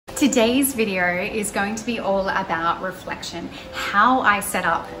Today's video is going to be all about reflection, how I set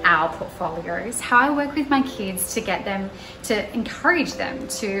up our portfolios, how I work with my kids to get them, to encourage them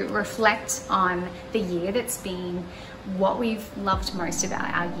to reflect on the year that's been, what we've loved most about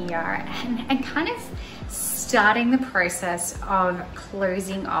our year, and kind of starting the process of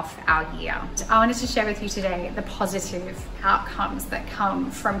closing off our year. I wanted to share with you today the positive outcomes that come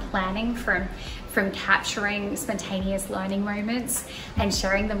from planning, from capturing spontaneous learning moments and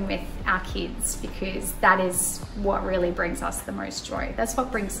sharing them with our kids, because that is what really brings us the most joy. That's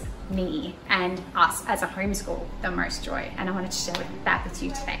what brings me and us as a homeschool the most joy. And I wanted to share that with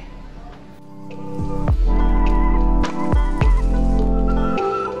you today.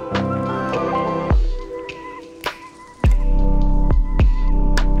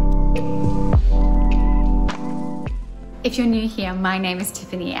 If you're new here, my name is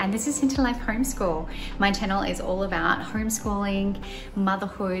Tiffany and this is Into Life Homeschool. My channel is all about homeschooling,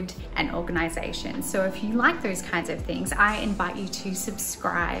 motherhood and organisation. So if you like those kinds of things, I invite you to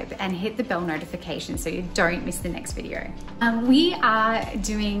subscribe and hit the bell notification so you don't miss the next video. We are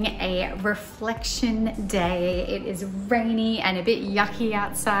doing a reflection day. It is rainy and a bit yucky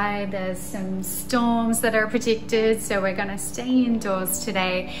outside. There's some storms that are predicted, so we're gonna stay indoors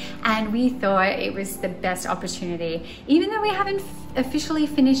today. And we thought it was the best opportunity. Even though we haven't officially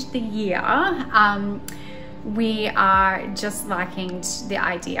finished the year, we are just liking the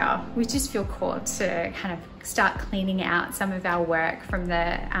idea. We just feel called to kind of start cleaning out some of our work from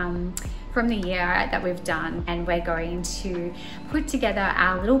the year that we've done, and we're going to put together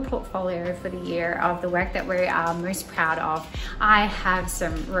our little portfolio for the year of the work that we are most proud of. I have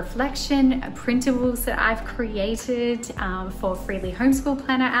some reflection printables that I've created for Freely Homeschool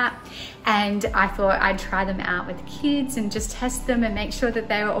Planner app, and I thought I'd try them out with kids and just test them and make sure that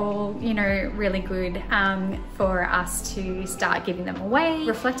they were all, you know, really good for us to start giving them away.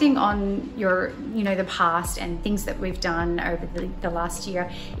 Reflecting on your, you know, the past and things that we've done over the last year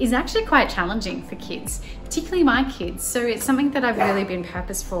is actually quite challenging for kids, particularly my kids. So it's something that I've really been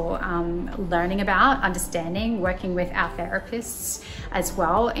purposeful learning about, understanding, working with our therapists as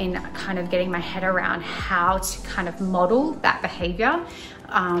well in kind of getting my head around how to kind of model that behavior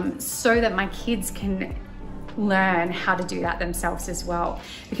so that my kids can learn how to do that themselves as well.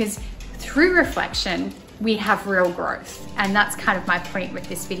 Because through reflection, we have real growth. And that's kind of my point with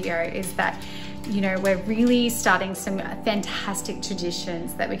this video, is that, you know, we're really starting some fantastic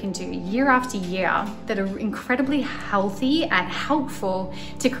traditions that we can do year after year that are incredibly healthy and helpful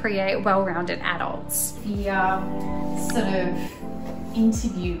to create well-rounded adults. The sort of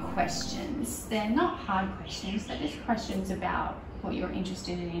interview questions, they're not hard questions, they're just questions about what you're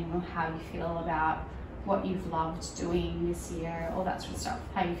interested in or how you feel about what you've loved doing this year, all that sort of stuff,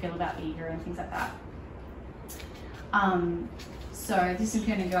 how you feel about the year and things like that. So this is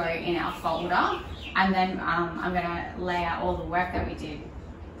going to go in our folder, and then I'm going to lay out all the work that we did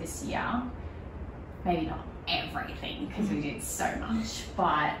this year. Maybe not everything, because we did so much,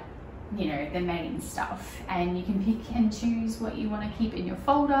 but you know, the main stuff. And you can pick and choose what you want to keep in your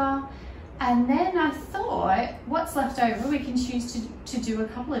folder. And then I thought, what's left over, we can choose to do a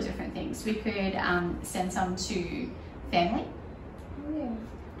couple of different things. We could send some to family. Oh, yeah.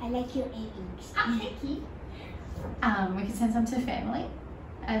 I like your earrings. Oh, thank you. We could send some to family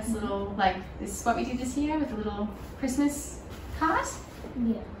as little, like, this is what we did this year with a little Christmas card.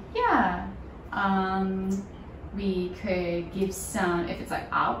 Yeah. Yeah. We could give some, if it's like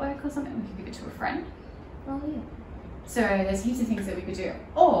artwork or something, we could give it to a friend. Oh, yeah. So there's heaps of things that we could do.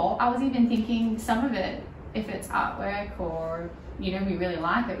 Or I was even thinking some of it, if it's artwork or, you know, we really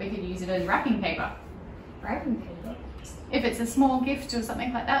like it, we could use it as wrapping paper. Wrapping paper? If it's a small gift or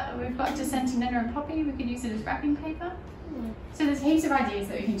something like that we've got to send to Nana and Poppy, we could use it as wrapping paper. So there's heaps of ideas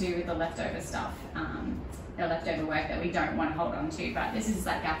that we can do with the leftover stuff, the leftover work that we don't want to hold on to, but this is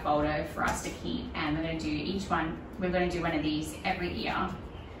like our folder for us to keep, and we're going to do each one, we're going to do one of these every year.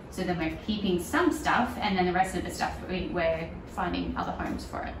 So then we're keeping some stuff, and then the rest of the stuff we're finding other homes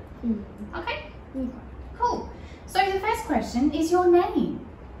for it. Okay? Cool. So the first question is your name.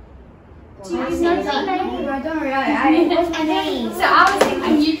 Do you know your name? I don't really. What's my name? So I was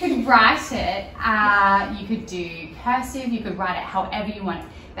thinking you could write it, you could do cursive, you could write it however you want,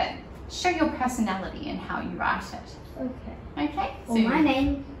 but show your personality and how you write it. Okay. Okay? Well, so my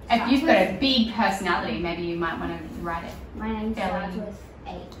name. If you've got a big personality, maybe you might want to write it. My name starts with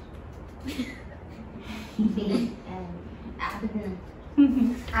A. B.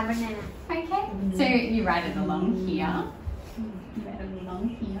 Abernana. Okay. So you write it along here. You write it along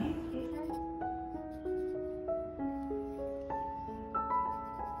here.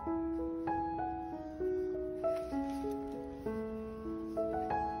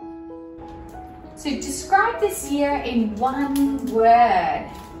 So describe this year in one word.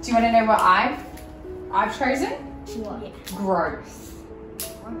 Do you want to know what I've chosen? What? Growth.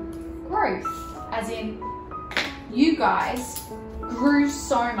 Growth, as in you guys grew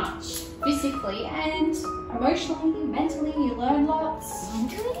so much physically and emotionally, mentally. You learned lots.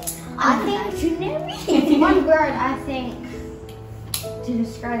 I think one word I think to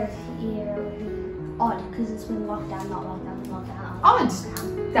describe this year would be odd because it's been locked down, not locked down, locked down. Odd.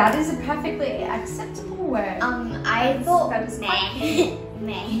 That is a perfectly acceptable word. I thought that is meh.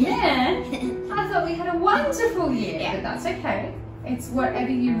 Yeah. I thought we had a wonderful year, but that's okay. It's whatever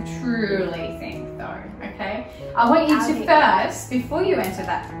you truly think though, okay? I want you to first, before you enter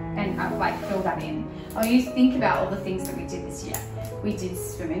that and like fill that in, I want you to think about all the things that we did this year. We did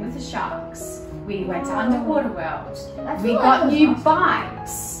swimming with the sharks. We went to Underwater World. We got new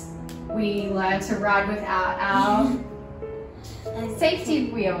bikes. We learned to ride without our safety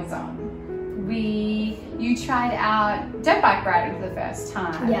wheels on. You tried out dirt bike riding for the first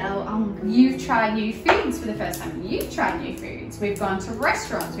time. Yeah. You've tried new foods for the first time. You've tried new foods. We've gone to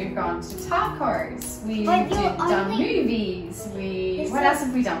restaurants. We've gone to tacos. We've done movies. What else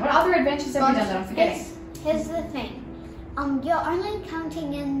have we done? What other adventures have we done that I'm forgetting? Here's the thing. You're only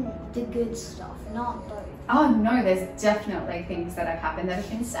counting in the good stuff, not those. Oh no, there's definitely things that have happened that have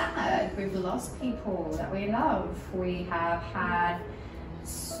been sad. We've lost people that we love. We have had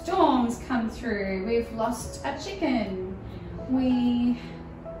storms come through. We've lost a chicken. We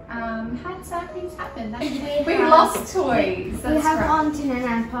had sad things happen. We lost toys. That's we have right. gone to Nana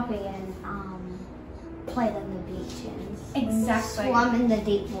and Poppy and played on the beach and Exactly. swum in the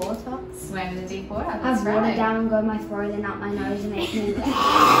deep water. Swim in the deep water. Have That's water right. down and go my throat and up my nose and make me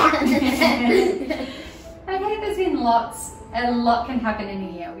Okay, there's been lots. A lot can happen in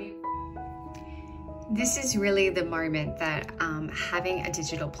a year. This is really the moment that having a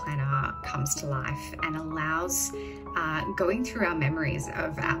digital planner comes to life and allows going through our memories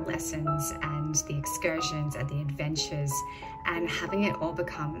of our lessons and the excursions and the adventures and having it all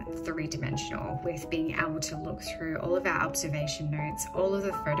become three-dimensional with being able to look through all of our observation notes, all of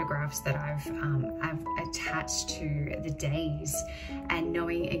the photographs that I've attached to the days and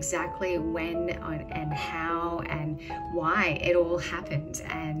knowing exactly when and how and why it all happened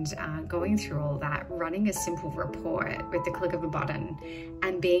and going through all that, running a simple report with the click of a button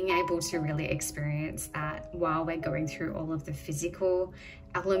and being able to really experience that while we're going through all of the physical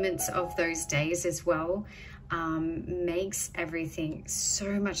elements of those days as well, makes everything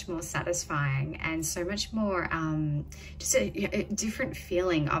so much more satisfying and so much more just a different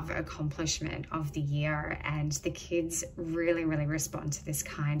feeling of accomplishment of the year. And the kids really respond to this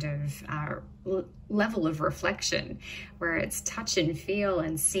kind of level of reflection where it's touch and feel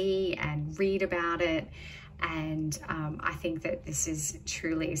and see and read about it. And I think that this is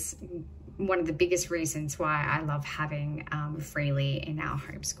truly one of the biggest reasons why I love having Freely in our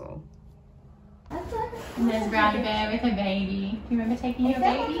homeschool. And there's Brownie Bear with a baby. Do you remember taking your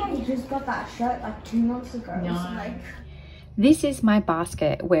baby? I just got that shirt like 2 months ago. No. So like, This is my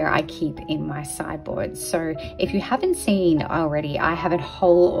basket where I keep in my sideboard. So if you haven't seen already, I have a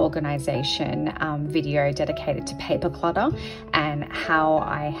whole organization video dedicated to paper clutter and how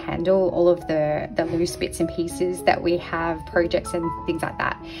I handle all of the loose bits and pieces that we have, projects and things like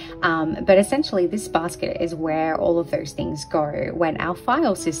that. But essentially this basket is where all of those things go when our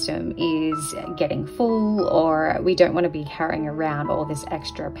file system is getting full or we don't want to be carrying around all this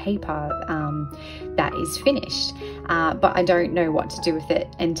extra paper that is finished. But I don't know what to do with it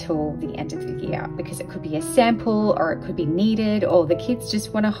until the end of the year because it could be a sample or it could be needed or the kids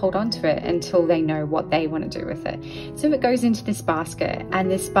just want to hold on to it until they know what they want to do with it. So it goes into this basket, and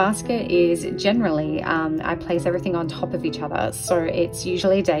this basket is generally, I place everything on top of each other. So it's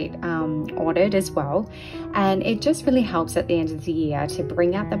usually date ordered as well. And it just really helps at the end of the year to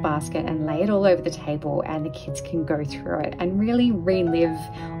bring out the basket and lay it all over the table and the kids can go through it and really relive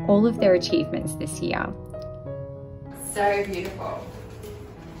all of their achievements this year. So beautiful.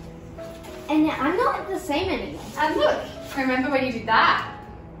 and I'm not the same anymore. And look, remember when you did that?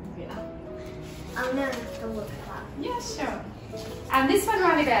 Yeah. I'm gonna have to look at that. Yeah, sure. And this one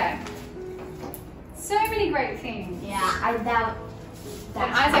right there. So many great things. Yeah, that.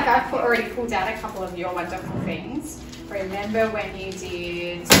 And Isaac, I've already pulled out a couple of your wonderful things. Remember when you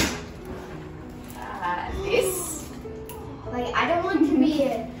did this? Like, I don't want to be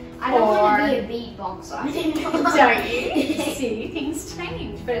a beatboxer. Don't you? See, things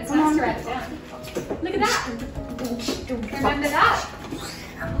change, but it's nice to write it down. Look at that. Remember that?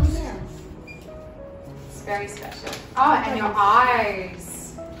 Oh, yes. It's very special. Oh, and your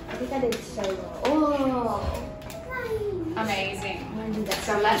eyes. I think I did so well. Oh. Amazing. I'm gonna do that.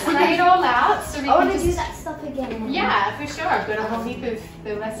 So let's lay it all out. So we I want can to do that stuff again. Yeah, for sure. I've got a whole heap of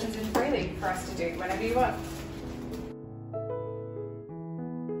the lessons in freely for us to do, whatever you want.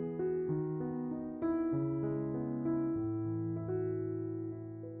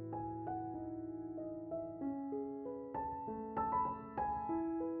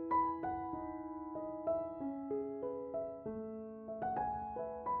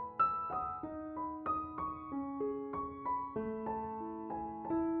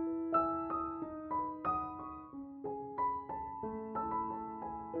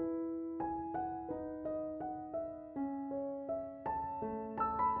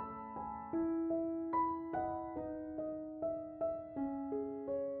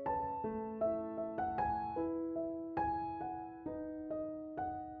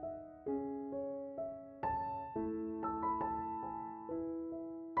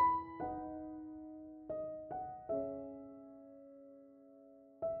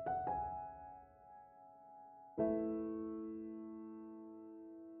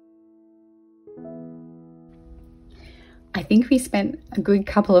 I think we spent a good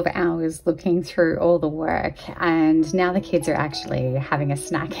couple of hours looking through all the work, and now the kids are actually having a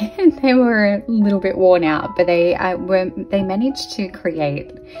snack and they were a little bit worn out, but they managed to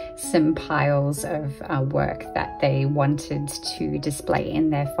create some piles of work that they wanted to display in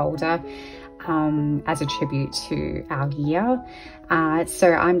their folder as a tribute to our year.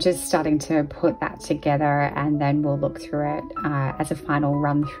 So I'm just starting to put that together, and then we'll look through it as a final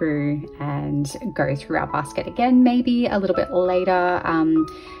run through and go through our basket again, maybe a little bit later,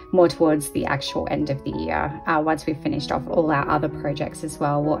 more towards the actual end of the year. Once we've finished off all our other projects as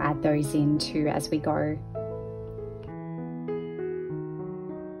well, we'll add those in too as we go.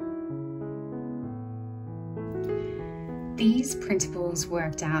 These printables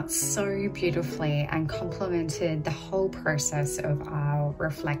worked out so beautifully and complemented the whole process of our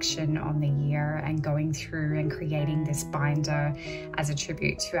reflection on the year and going through and creating this binder as a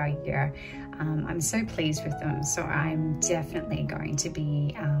tribute to our year. I'm so pleased with them, so I'm definitely going to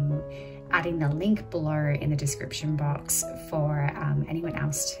be adding the link below in the description box for anyone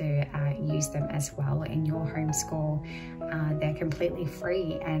else to use them as well in your homeschool. They're completely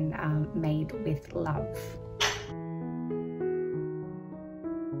free and made with love.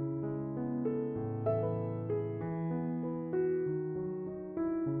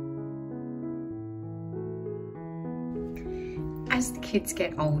 As the kids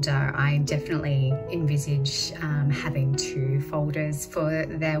get older, I definitely envisage having 2 folders for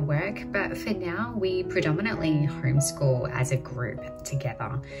their work, but for now we predominantly homeschool as a group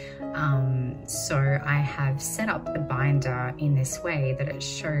together. So I have set up the binder in this way that it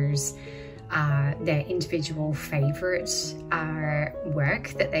shows their individual favourite work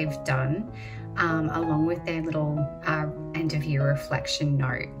that they've done, along with their little end of year reflection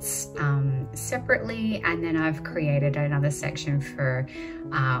notes separately, and then I've created another section for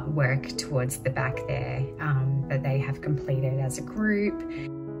work towards the back there that they have completed as a group.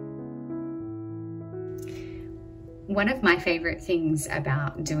 One of my favorite things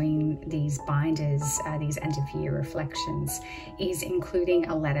about doing these binders, these end of year reflections, is including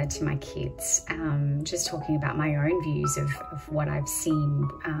a letter to my kids, just talking about my own views of what I've seen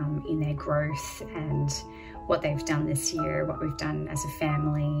in their growth and what they've done this year, what we've done as a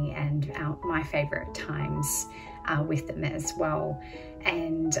family, and my favorite times with them as well.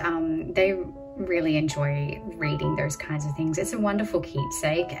 And they really enjoy reading those kinds of things. It's a wonderful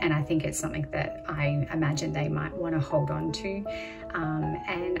keepsake, and I think it's something that I imagine they might want to hold on to.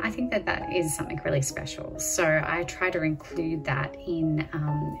 And I think that that is something really special. So I try to include that in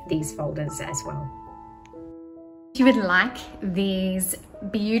these folders as well. If you would like these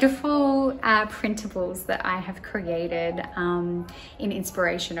beautiful printables that I have created in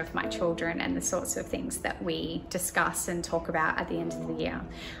inspiration of my children and the sorts of things that we discuss and talk about at the end of the year,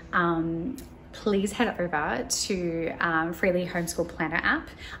 please head over to Freely Homeschool Planner app.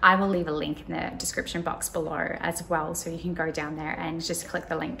 I will leave a link in the description box below as well, so you can go down there and just click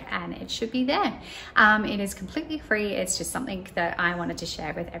the link and it should be there. It is completely free. It's just something that I wanted to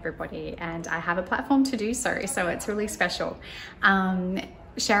share with everybody, and I have a platform to do so, so it's really special.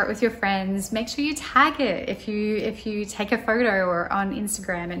 Share it with your friends. Make sure you tag it. If you take a photo or on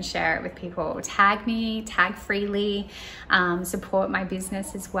Instagram and share it with people, tag me, tag Freely, support my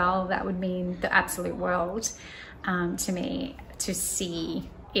business as well. That would mean the absolute world to me, to see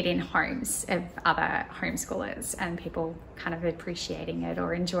it in homes of other homeschoolers and people kind of appreciating it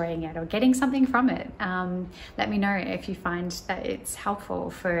or enjoying it or getting something from it. Let me know if you find that it's helpful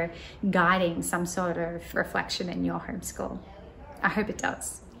for guiding some sort of reflection in your homeschool. I hope it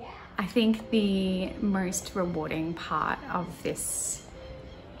does. I think the most rewarding part of this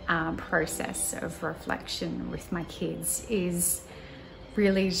process of reflection with my kids is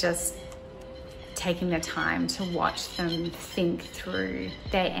really just taking the time to watch them think through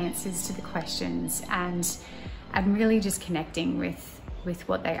their answers to the questions, and really just connecting with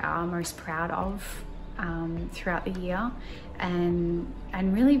what they are most proud of throughout the year, and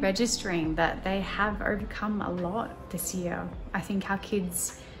really registering that they have overcome a lot this year. I think our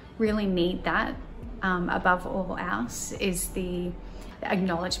kids really need that above all else, is the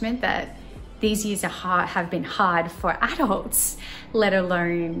acknowledgement that these years have been hard for adults, let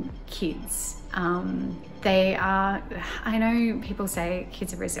alone kids. They are, I know people say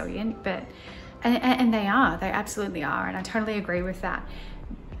kids are resilient, but and they absolutely are, and I totally agree with that.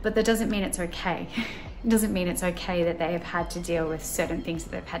 But that doesn't mean it's okay. It doesn't mean it's okay that they have had to deal with certain things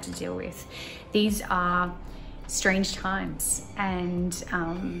that they've had to deal with. These are strange times, and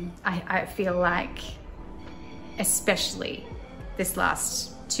I feel like, especially this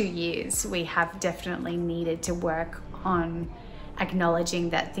last 2 years, we have definitely needed to work on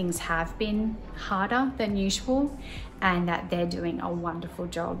acknowledging that things have been harder than usual, and that they're doing a wonderful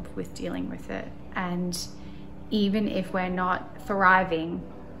job with dealing with it. And even if we're not thriving,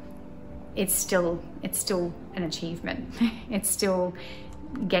 it's still an achievement. It's still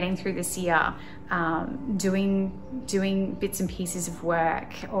getting through this year, doing bits and pieces of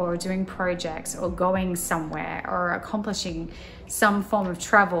work, or doing projects, or going somewhere, or accomplishing some form of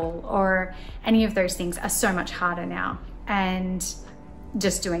travel, or any of those things are so much harder now. And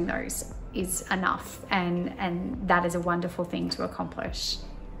just doing those is enough, and that is a wonderful thing to accomplish.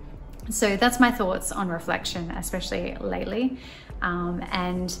 So that's my thoughts on reflection, especially lately,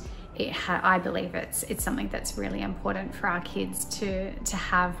 and I believe it's something that's really important for our kids to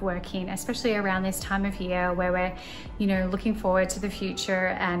have working, especially around this time of year where we're, you know, looking forward to the future,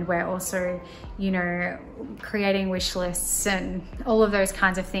 and we're also, you know, creating wish lists and all of those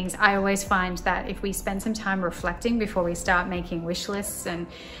kinds of things. I always find that if we spend some time reflecting before we start making wish lists and,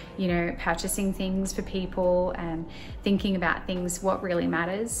 you know, purchasing things for people and thinking about things, what really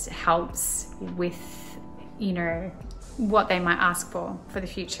matters helps with, you know, what they might ask for the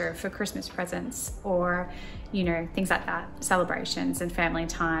future, for Christmas presents, or, you know, things like that, celebrations and family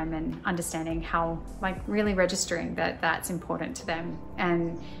time, and understanding how, like, really registering that that's important to them.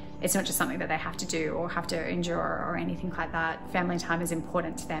 And it's not just something that they have to do or have to endure or anything like that. Family time is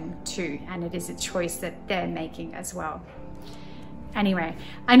important to them too, and it is a choice that they're making as well. Anyway,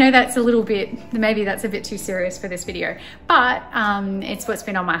 I know that's a little bit, maybe that's a bit too serious for this video, but it's what's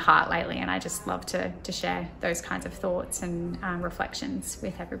been on my heart lately, and I just love to share those kinds of thoughts and reflections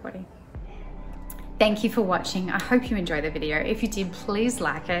with everybody. Thank you for watching. I hope you enjoyed the video. If you did, please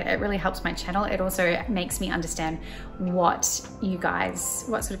like it. It really helps my channel. It also makes me understand what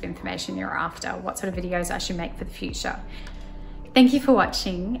sort of information you're after, what sort of videos I should make for the future. Thank you for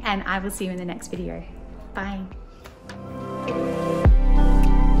watching, and I will see you in the next video. Bye.